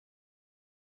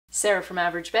Sarah from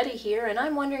Average Betty here, and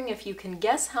I'm wondering if you can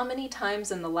guess how many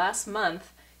times in the last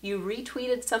month you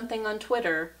retweeted something on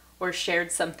Twitter or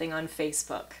shared something on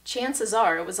Facebook. Chances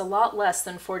are it was a lot less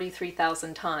than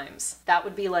 43,000 times. That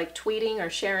would be like tweeting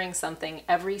or sharing something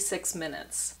every 6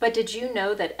 minutes. But did you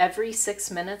know that every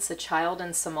 6 minutes a child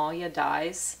in Somalia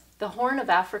dies? The Horn of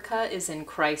Africa is in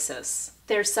crisis.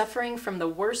 They're suffering from the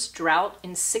worst drought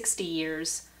in 60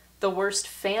 years, the worst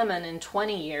famine in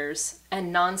 20 years,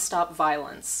 and nonstop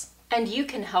violence. And you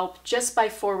can help just by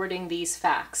forwarding these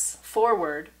facts.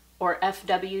 Forward, or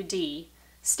FWD,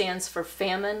 stands for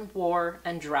Famine, War,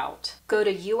 and Drought. Go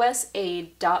to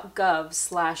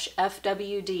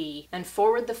usaid.gov/FWD and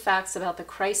forward the facts about the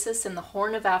crisis in the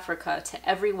Horn of Africa to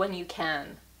everyone you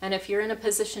can. And if you're in a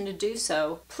position to do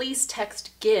so, please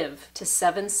text GIVE to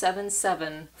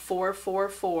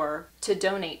 777-444 to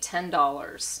donate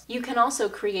 $10. You can also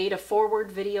create a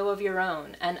forward video of your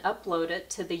own and upload it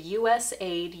to the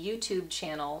USAID YouTube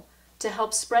channel to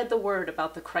help spread the word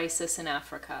about the crisis in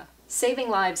Africa. Saving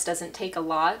lives doesn't take a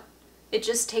lot, it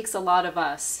just takes a lot of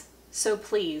us. So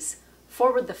please,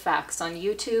 forward the facts on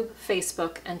YouTube,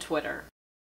 Facebook, and Twitter.